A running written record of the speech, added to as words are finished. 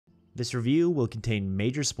This review will contain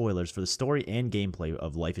major spoilers for the story and gameplay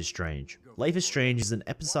of Life is Strange. Life is Strange is an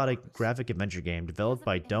episodic graphic adventure game developed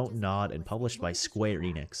by Don't Nod and published by Square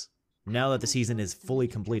Enix. Now that the season is fully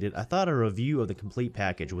completed, I thought a review of the complete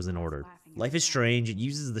package was in order. Life is Strange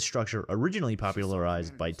uses the structure originally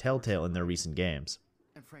popularized by Telltale in their recent games.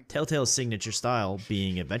 Telltale's signature style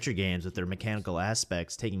being adventure games with their mechanical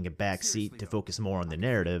aspects taking a back seat to focus more on the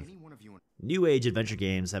narrative. New age adventure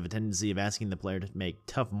games have a tendency of asking the player to make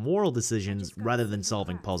tough moral decisions rather than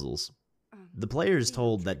solving puzzles. The player is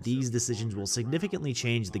told that these decisions will significantly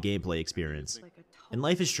change the gameplay experience. In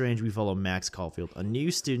Life is Strange, we follow Max Caulfield, a new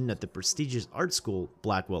student at the prestigious art school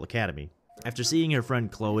Blackwell Academy. After seeing her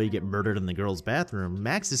friend Chloe get murdered in the girls' bathroom,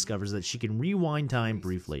 Max discovers that she can rewind time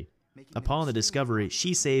briefly. Upon the discovery,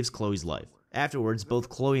 she saves Chloe's life. Afterwards, both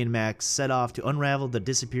Chloe and Max set off to unravel the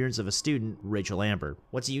disappearance of a student, Rachel Amber.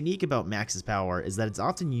 What's unique about Max's power is that it's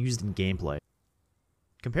often used in gameplay.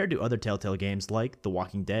 Compared to other Telltale games like The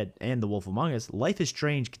Walking Dead and The Wolf Among Us, Life is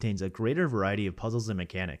Strange contains a greater variety of puzzles and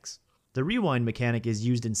mechanics. The rewind mechanic is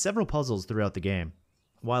used in several puzzles throughout the game.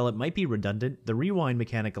 While it might be redundant, the rewind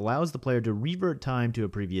mechanic allows the player to revert time to a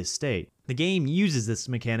previous state. The game uses this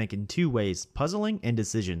mechanic in two ways, puzzling and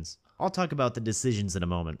decisions. I'll talk about the decisions in a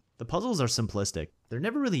moment. The puzzles are simplistic. They're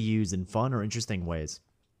never really used in fun or interesting ways.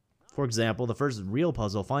 For example, the first real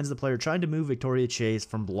puzzle finds the player trying to move Victoria Chase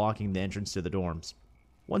from blocking the entrance to the dorms.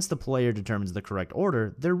 Once the player determines the correct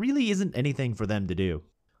order, there really isn't anything for them to do.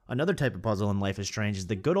 Another type of puzzle in Life is Strange is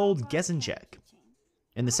the good old guess and check.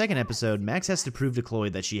 In the second episode, Max has to prove to Chloe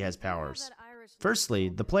that she has powers. Firstly,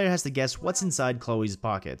 the player has to guess what's inside Chloe's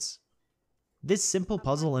pockets. This simple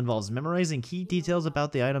puzzle involves memorizing key details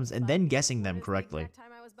about the items and then guessing them correctly.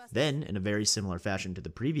 Then, in a very similar fashion to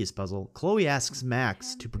the previous puzzle, Chloe asks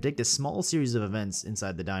Max to predict a small series of events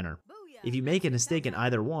inside the diner. If you make a mistake in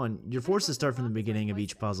either one, you're forced to start from the beginning of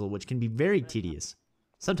each puzzle, which can be very tedious.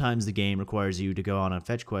 Sometimes the game requires you to go on a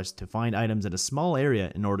fetch quest to find items in a small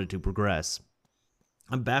area in order to progress.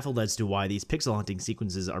 I'm baffled as to why these pixel hunting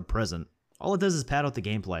sequences are present. All it does is pad out the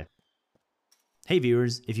gameplay. Hey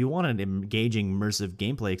viewers, if you want an engaging, immersive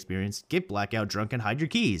gameplay experience, get blackout drunk and hide your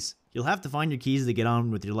keys. You'll have to find your keys to get on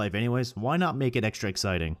with your life anyways, why not make it extra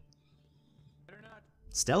exciting?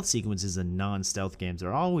 Stealth sequences in non-stealth games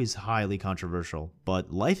are always highly controversial,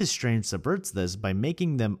 but Life is Strange subverts this by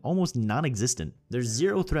making them almost non-existent. There's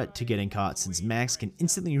zero threat to getting caught since Max can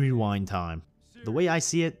instantly rewind time. The way I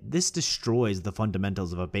see it, this destroys the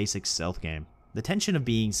fundamentals of a basic stealth game. The tension of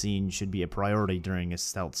being seen should be a priority during a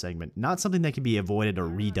stealth segment, not something that can be avoided or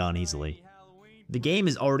redone easily. The game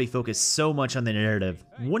is already focused so much on the narrative.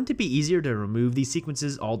 Wouldn't it be easier to remove these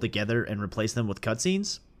sequences altogether and replace them with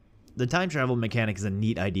cutscenes? The time travel mechanic is a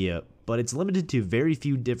neat idea, but it's limited to very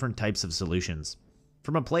few different types of solutions.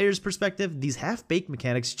 From a player's perspective, these half-baked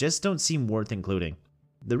mechanics just don't seem worth including.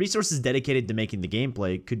 The resources dedicated to making the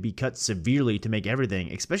gameplay could be cut severely to make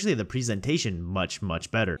everything, especially the presentation, much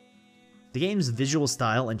better. The game's visual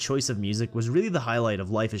style and choice of music was really the highlight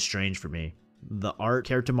of Life is Strange for me. The art,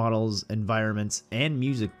 character models, environments, and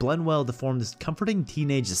music blend well to form this comforting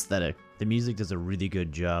teenage aesthetic. The music does a really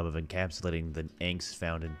good job of encapsulating the angst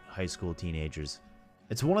found in high school teenagers.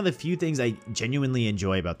 It's one of the few things I genuinely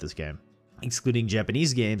enjoy about this game. Excluding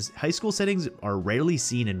Japanese games, high school settings are rarely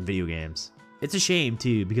seen in video games. It's a shame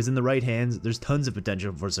too, because in the right hands, there's tons of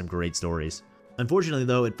potential for some great stories. Unfortunately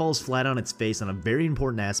though, it falls flat on its face on a very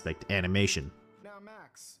important aspect, animation.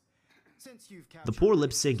 The poor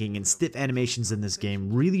lip syncing and stiff animations in this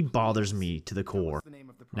game really bothers me to the core.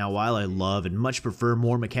 Now while I love and much prefer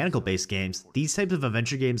more mechanical based games, these types of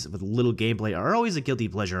adventure games with little gameplay are always a guilty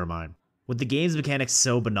pleasure of mine. With the game's mechanics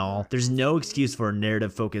so banal, there's no excuse for a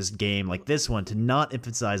narrative focused game like this one to not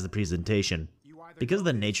emphasize the presentation. Because of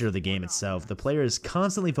the nature of the game itself, the player is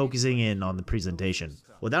constantly focusing in on the presentation.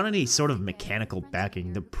 Without any sort of mechanical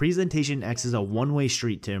backing, the presentation acts as a one-way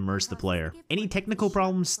street to immerse the player. Any technical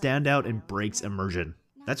problems stand out and breaks immersion.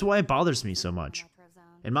 That's why it bothers me so much.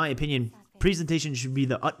 In my opinion, presentation should be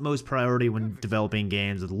the utmost priority when developing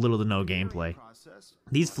games with little to no gameplay.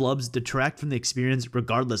 These flubs detract from the experience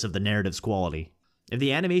regardless of the narrative's quality. If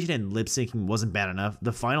the animation and lip syncing wasn't bad enough,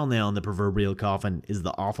 the final nail in the proverbial coffin is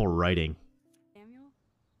the awful writing.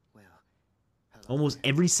 Almost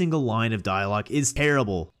every single line of dialogue is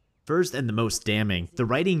terrible. First and the most damning, the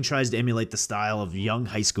writing tries to emulate the style of young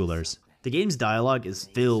high schoolers. The game's dialogue is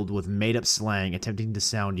filled with made-up slang attempting to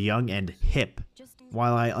sound young and hip.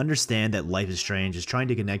 While I understand that Life is Strange is trying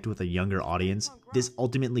to connect with a younger audience, this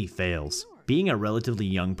ultimately fails. Being a relatively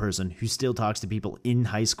young person who still talks to people in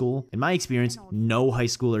high school, in my experience, no high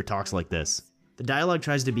schooler talks like this. The dialogue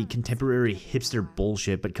tries to be contemporary hipster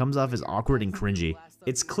bullshit but comes off as awkward and cringy.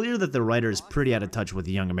 It's clear that the writer is pretty out of touch with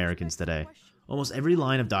the young Americans today. Almost every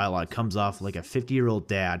line of dialogue comes off like a 50-year-old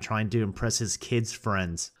dad trying to impress his kids'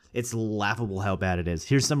 friends. It's laughable how bad it is.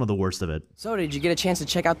 Here's some of the worst of it. So, did you get a chance to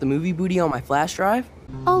check out the movie booty on my flash drive?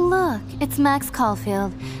 Oh look, it's Max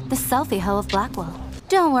Caulfield, the selfie hoe of Blackwell.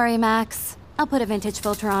 Don't worry, Max. I'll put a vintage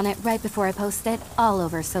filter on it right before I post it all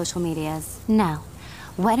over social medias. Now,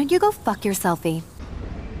 why don't you go fuck your selfie?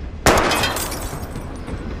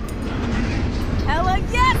 Hella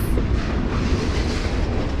yes!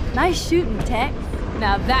 Nice shooting, Tex.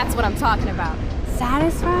 Now that's what I'm talking about.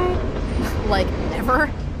 Satisfied? Like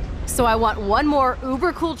never? So I want one more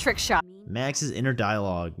uber cool trick shot. Max's inner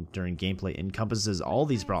dialogue during gameplay encompasses all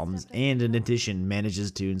these problems and in addition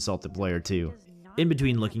manages to insult the player too. In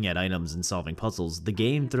between looking at items and solving puzzles, the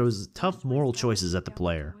game throws tough moral choices at the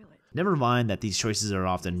player. Never mind that these choices are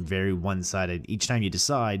often very one-sided. Each time you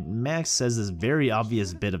decide, Max says this very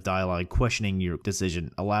obvious bit of dialogue questioning your decision,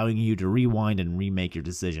 allowing you to rewind and remake your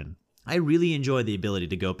decision. I really enjoy the ability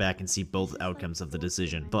to go back and see both outcomes of the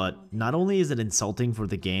decision, but not only is it insulting for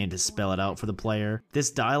the game to spell it out for the player, this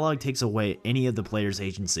dialogue takes away any of the player's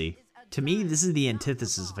agency. To me, this is the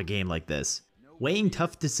antithesis of a game like this. Weighing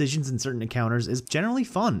tough decisions in certain encounters is generally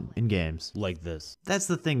fun in games like this. That's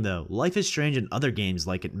the thing though, Life is Strange and other games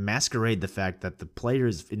like it masquerade the fact that the player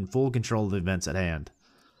is in full control of the events at hand.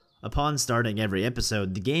 Upon starting every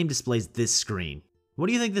episode, the game displays this screen. What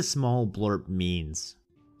do you think this small blurb means?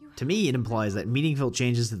 To me, it implies that meaningful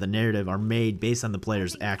changes to the narrative are made based on the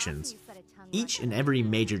player's actions. Each and every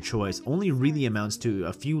major choice only really amounts to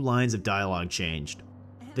a few lines of dialogue changed.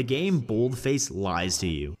 The game bold-faced lies to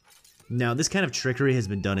you. Now, this kind of trickery has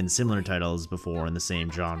been done in similar titles before in the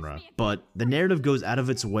same genre, but the narrative goes out of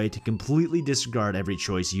its way to completely disregard every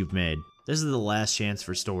choice you've made. This is the last chance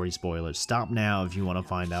for story spoilers. Stop now if you want to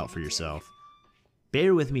find out for yourself.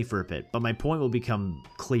 Bear with me for a bit, but my point will become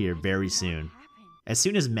clear very soon. As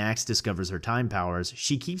soon as Max discovers her time powers,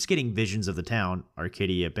 she keeps getting visions of the town,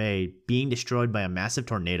 Arcadia Bay, being destroyed by a massive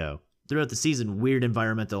tornado. Throughout the season, weird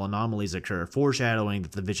environmental anomalies occur, foreshadowing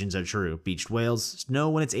that the visions are true. Beached whales, snow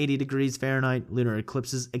when it's 80 degrees Fahrenheit, lunar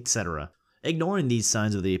eclipses, etc. Ignoring these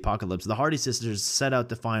signs of the apocalypse, the Hardy sisters set out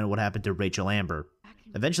to find what happened to Rachel Amber.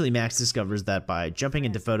 Eventually, Max discovers that by jumping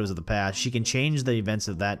into photos of the past, she can change the events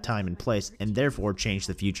of that time and place, and therefore change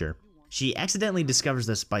the future. She accidentally discovers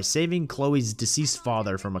this by saving Chloe's deceased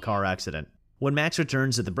father from a car accident. When Max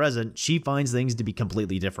returns to the present, she finds things to be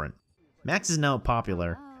completely different. Max is now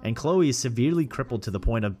popular, and Chloe is severely crippled to the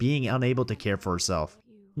point of being unable to care for herself.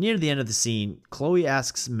 Near the end of the scene, Chloe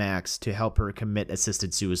asks Max to help her commit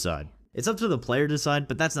assisted suicide. It's up to the player to decide,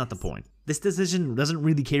 but that's not the point. This decision doesn't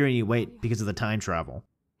really carry any weight because of the time travel.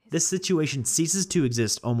 This situation ceases to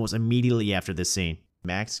exist almost immediately after this scene.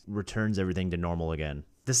 Max returns everything to normal again.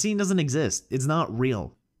 The scene doesn't exist. It's not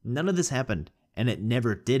real. None of this happened, and it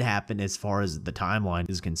never did happen as far as the timeline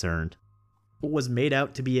is concerned. What was made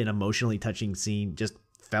out to be an emotionally touching scene just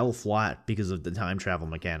fell flat because of the time travel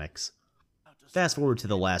mechanics. Fast forward to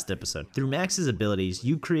the last episode. Through Max's abilities,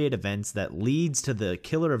 you create events that leads to the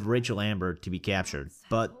killer of Rachel Amber to be captured,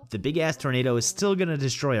 but the big-ass tornado is still gonna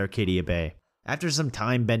destroy Arcadia Bay. After some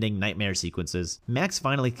time-bending nightmare sequences, Max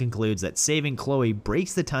finally concludes that saving Chloe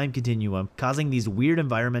breaks the time continuum, causing these weird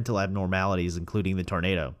environmental abnormalities, including the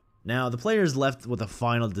tornado. Now, the player is left with a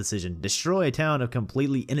final decision: destroy a town of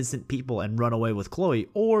completely innocent people and run away with Chloe,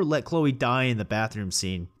 or let Chloe die in the bathroom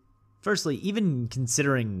scene. Firstly, even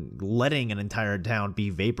considering letting an entire town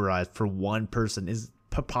be vaporized for one person is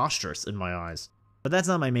preposterous in my eyes. But that's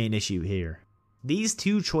not my main issue here. These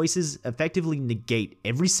two choices effectively negate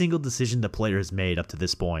every single decision the player has made up to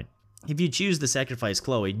this point. If you choose to sacrifice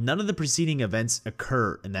Chloe, none of the preceding events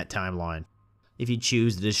occur in that timeline. If you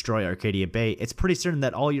choose to destroy Arcadia Bay, it's pretty certain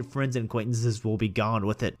that all your friends and acquaintances will be gone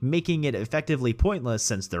with it, making it effectively pointless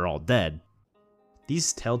since they're all dead.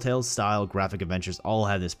 These Telltale-style graphic adventures all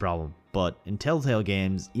have this problem, but in Telltale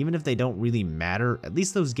games, even if they don't really matter, at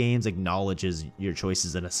least those games acknowledges your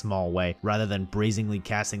choices in a small way, rather than brazenly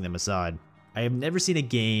casting them aside. I have never seen a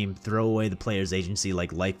game throw away the player's agency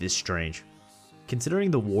like Life is Strange. Considering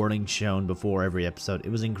the warning shown before every episode,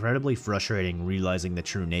 it was incredibly frustrating realizing the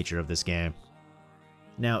true nature of this game.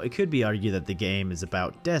 Now, it could be argued that the game is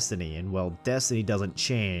about destiny, and well, destiny doesn't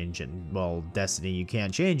change, and well, destiny, you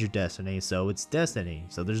can't change your destiny, so it's destiny,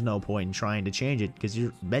 so there's no point in trying to change it because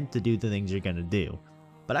you're meant to do the things you're gonna do.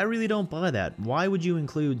 But I really don't buy that. Why would you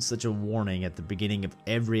include such a warning at the beginning of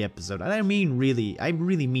every episode? And I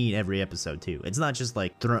really mean every episode too. It's not just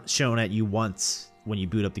like shown at you once when you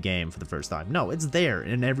boot up the game for the first time. No, it's there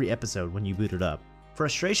in every episode when you boot it up.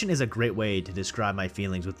 Frustration is a great way to describe my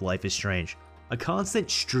feelings with Life is Strange. A constant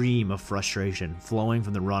stream of frustration flowing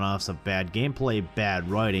from the runoffs of bad gameplay, bad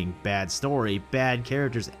writing, bad story, bad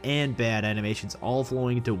characters, and bad animations all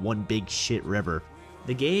flowing into one big shit river.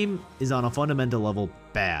 The game is on a fundamental level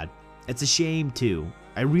bad. It's a shame too.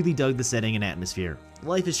 I really dug the setting and atmosphere.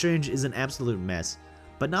 Life is Strange is an absolute mess,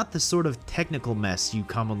 but not the sort of technical mess you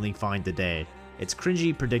commonly find today. Its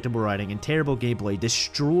cringy, predictable writing and terrible gameplay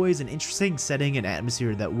destroys an interesting setting and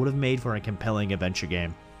atmosphere that would have made for a compelling adventure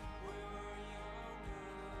game.